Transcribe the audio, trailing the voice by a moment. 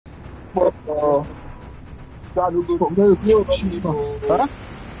No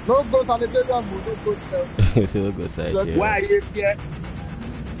go sanitarium, no go there. So go side. Why are you here?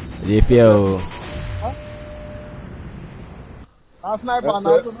 They fear. A sniper now,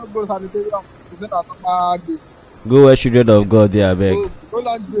 so no go sanitarium. Go where children of God they are beg. Go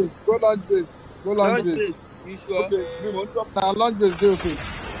lunch base, go lunch base, go lunch base. You sure? Okay, we won't stop now. Lunch base, dey okay.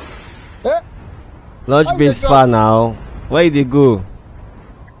 Eh? Lunch base far now. Where they go?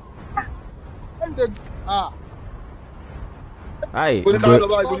 Ah. Aye,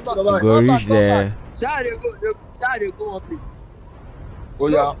 go reach there. Shall they go one place? Oh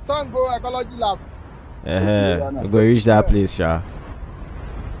yeah. Don't go ecology lab. Go reach that place, sha.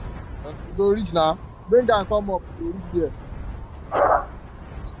 Go reach now. Bring and come up. Go reach there.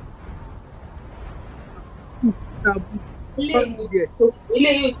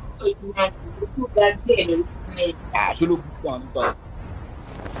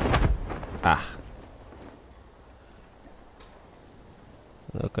 Ah.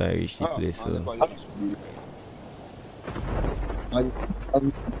 Look, I reach the place, so.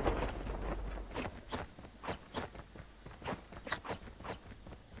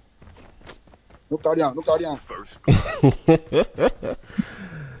 No carry on, no carry on.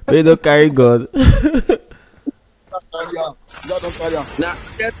 They don't carry God. Carry on. Don't carry on. Nah,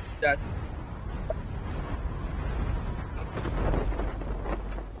 get that.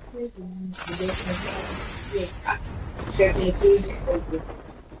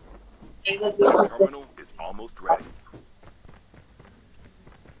 Terminal is almost ready.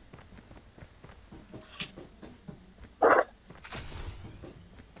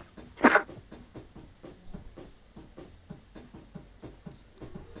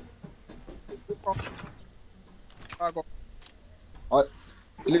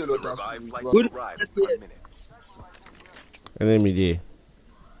 Good. Enemy there.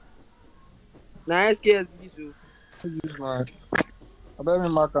 Nice case, Bisu. Use my. I better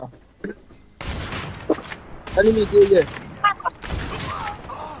marker. Enemy there, yeah.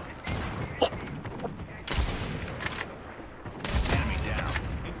 Enemy down.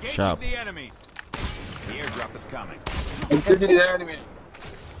 Engaging Sharp. the enemies. The airdrop is coming. Engaging the enemy.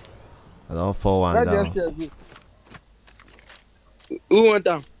 I don't fall one Where down. the SKS? Who want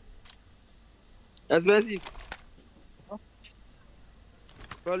them? Expensive.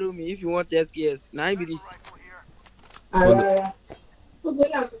 Follow me if you want SKS. Now be this.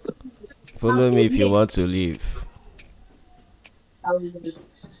 Follow me if you want to leave.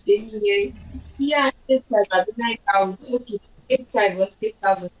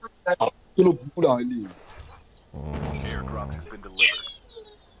 Airdrop has been delivered.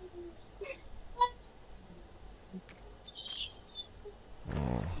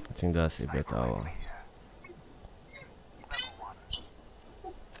 I think that's a better one.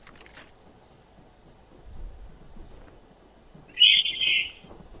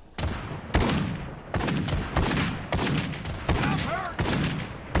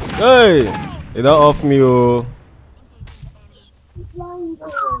 Hey! You don't off me, oh.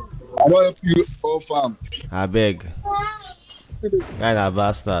 I don't help you, oh fam. I beg. Kind of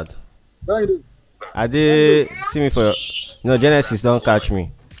bastard. Where you I did see me for. No, Genesis don't catch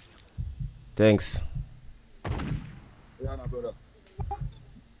me. Thanks. Yeah, my brother.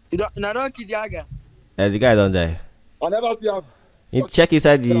 You don't kill the guy. The guy don't die. I never see him. You check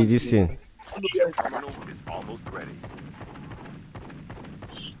inside this thing. Terminal is almost ready.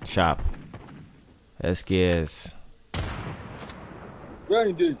 Sharp. SKS. Where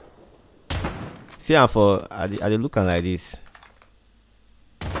indeed? See I'm for. Are they looking like this?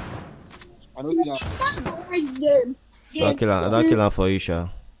 I don't see him. Don't kill him for you, sure.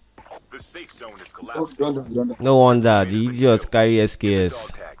 The safe zone is Oh, collapsed. don't. No wonder the idiots carry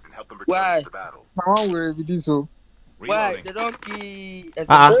SKS. Dog tags and help them return Why? to the battle. I want to be this so. Why? Reloading. They don't kill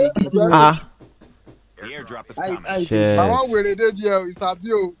The airdrop is I- coming. I- Shit. I want where they did here. It's a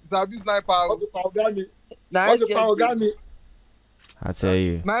bio. It's a big sniper. Nice case. I tell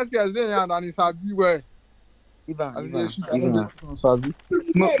you. Nice guys there and it's a big way. Ivan.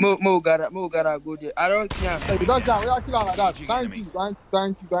 Mo gotta go there. I don't see him. You don't jump. We are killing like that. Thank you. Nice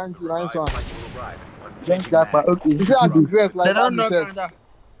one. Don't jump, but okay. You say I do dress like They that. don't know yourself. that.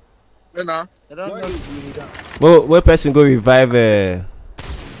 You know? They don't know. Where person go revive?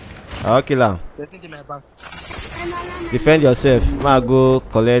 I'll kill him. They think in my back. Defend yourself. Ma go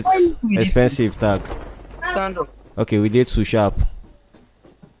collect expensive tag. Stand up. Okay, we did too sharp.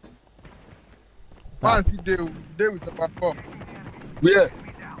 Man, still there with the passport.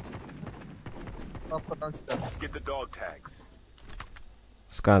 Get the dog tags.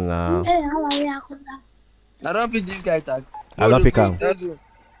 Scan now. I don't pick this guy tag. I don't pick him.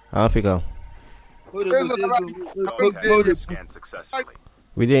 I'll pick up. Go Hey, dey look, go I'm safe zone. not- Go dey Scan successfully.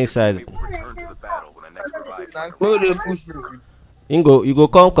 We dey inside. We will return to the battle when the next revive flight Go arrives. dey push. You go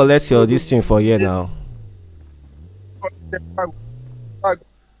come collect your this thing for here now.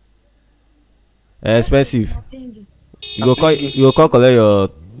 Expensive. You go come collect your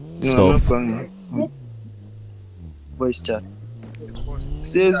stuff. Voice chat.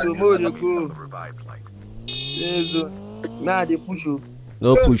 Safe zone, mo dey On go. the revived flight. Safe zone. Now dey push o.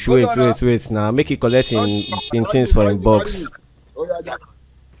 No push, wait now. Make it collect in things for him box. Oh, yeah.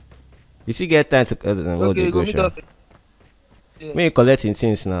 You see get time to Okay, they go go meet sure. us. Make it collect in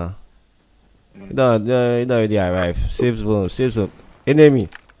things now. You don't already arrive. Save zone. Enemy.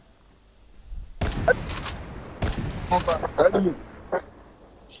 Enemy.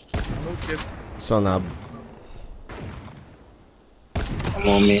 Son up. Come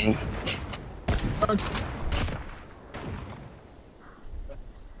on, man.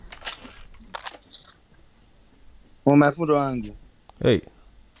 Oh, my foot don't hang. Hey.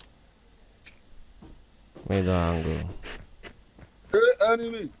 Made the angle. Hey,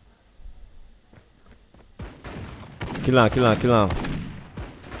 enemy. Kill him.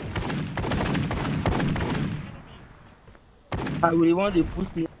 I really want to push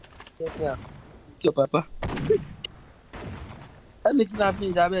me. Yeah. Your papa. Let me kill and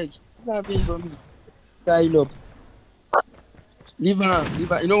finish, I beg. Kill and finish for me. Tie him up. Leave him. You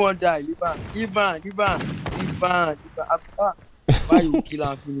don't want to die. Leave him. Why you kill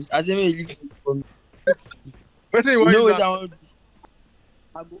and finish? I say, leave him for me. You know what I want to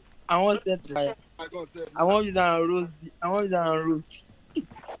do? I want to set fire. I want to use an roast.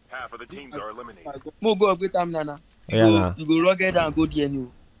 Half of the teams are eliminated. Mo go upgrade time nana. Yeah, You go rugged and go there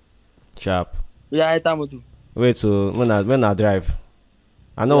new. Sharp. Yeah, I time to. Wait, so when I drive.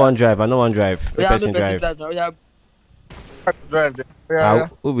 I know one drive. The person drive. Yeah, Drive there.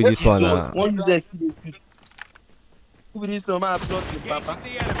 Who be this one now? One user is still sit. Who be this one? Man, plot the papa.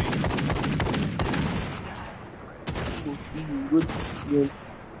 Engaging the enemy.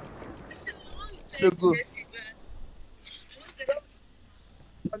 Let's go.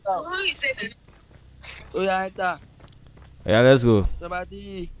 Oh yeah, enter. Yeah, let's go.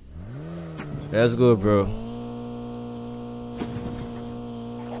 Somebody. Let's go, bro.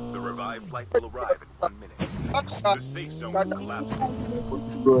 The revived flight will arrive in 1 minute. The safe zone is collapsing.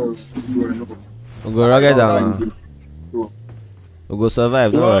 We go rugged down, man. We go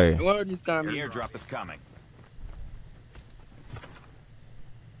survive, don't worry. What this can The be? airdrop is coming.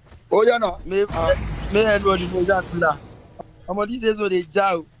 Oh, yeah, no. May everybody know that killer. I'm on these days where they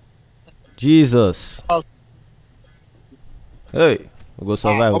jow. Jesus. Hey, we go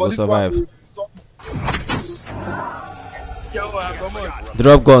survive. Yo, come on.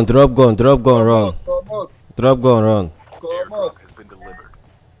 Drop gun, run. Come out. Drop gun, run. Come out. Airdrop has been delivered.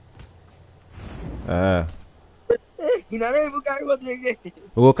 You know, even carry what they get. We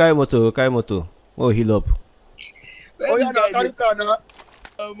go carry moto. Oh, heal up. Oh, yeah, no. Carry car now.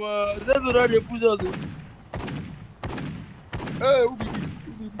 That's what they push us. Hey, who be this?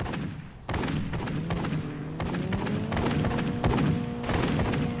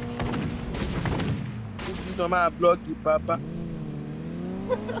 This one man block you, papa.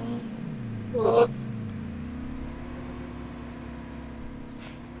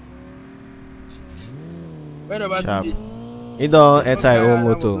 When about Sharp. today? He don't enter your own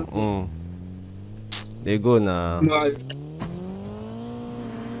moto. They go now. No,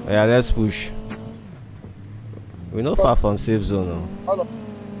 Yeah, let's push. We're not far from safe zone. No.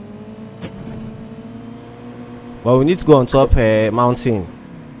 But we need to go on top mountain.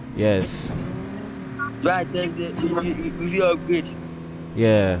 Yes. Right, thanks. If you upgrade,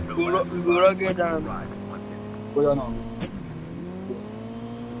 Yeah. we go rugged down. Arrive in 1 minute. oh, yeah, no.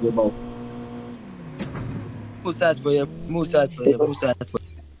 Yeah, no. Move side for you. Move side for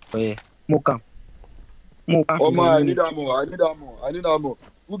you. Move come. Oh, man, I need that more.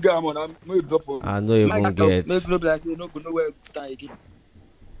 Who got more? I'm no drop for. I know even get. Make no like say no go nowhere time again.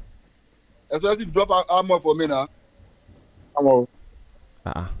 Especially drop armor for me now. Armor.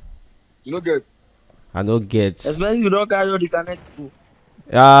 You know get. I know get. Especially you don't carry all the connect people.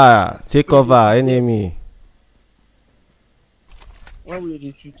 Take cover, enemy. When will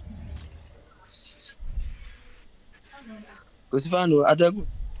you shoot? Because if I know, I tell you,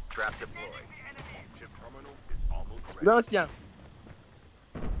 Trap deployed. Chip terminal is almost you ready. don't see him.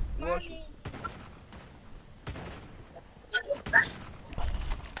 Watch it.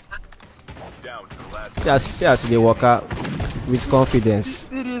 Down to the last. See as they walk out with confidence.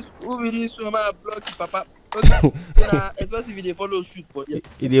 See this? Who will this woman block you, papa? Okay. Especially if they follow shoot for you.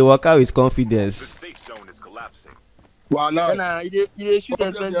 They walk out with The confidence. safe zone is collapsing. Voila. Nah, you shoot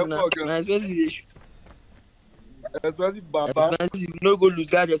expensive now. Nah, expensive you shoot. Expensive Baba. Expensive. You no go lose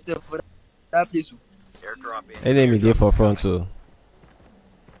guard yourself for that place. Airdrop in. Enemy there for front too.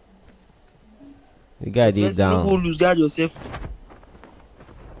 The guy did Expensive. You no go down. lose guard yourself.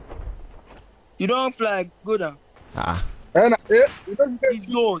 You don't fly. Go down. Ah, And you don't It's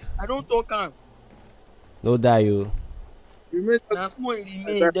yours. I don't talk am. no die you. you made Now small it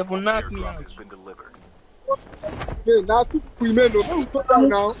remain. They will knock me Airdrop out. has been delivered. now 2 people remain. No, we go down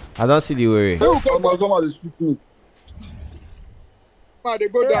now. I don't see the worry. Come on, they shoot me. Man, they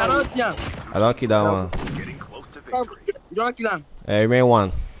go Hey, I down. don't see him. I don't kill that one. Getting close to victory. You don't kill him. Remain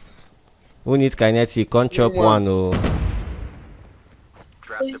one. Who needs kinetic? Can't chop one. Oh,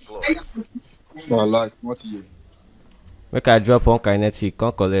 Trap deployed. Voila. What you? make I drop one kinetic.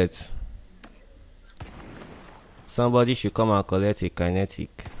 Can't collect. Somebody should come and collect a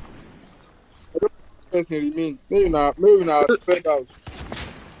kinetic. Person remain. Maybe not spread out.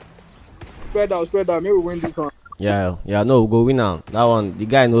 Spread out. Maybe we win this one. Yeah, no, we go win now. That one, the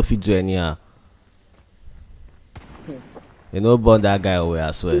guy no fit do anyhow. You know, burn that guy away,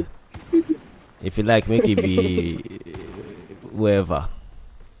 I swear. If you like, make it be whoever.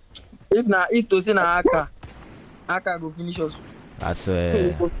 If to say na Aka go finish us. I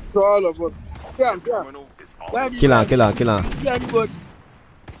swear. For all of us. Yeah. Terminal is Why almost did Kill him. you see anybody?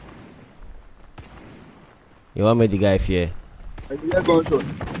 You want make the guy fear? I hear gunshot.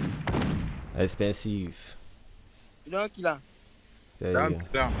 Expensive. You don't kill him. Tell you.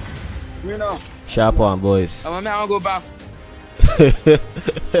 Down. Me now. Sharp one, boys. I want to go back.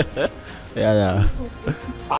 Yeah.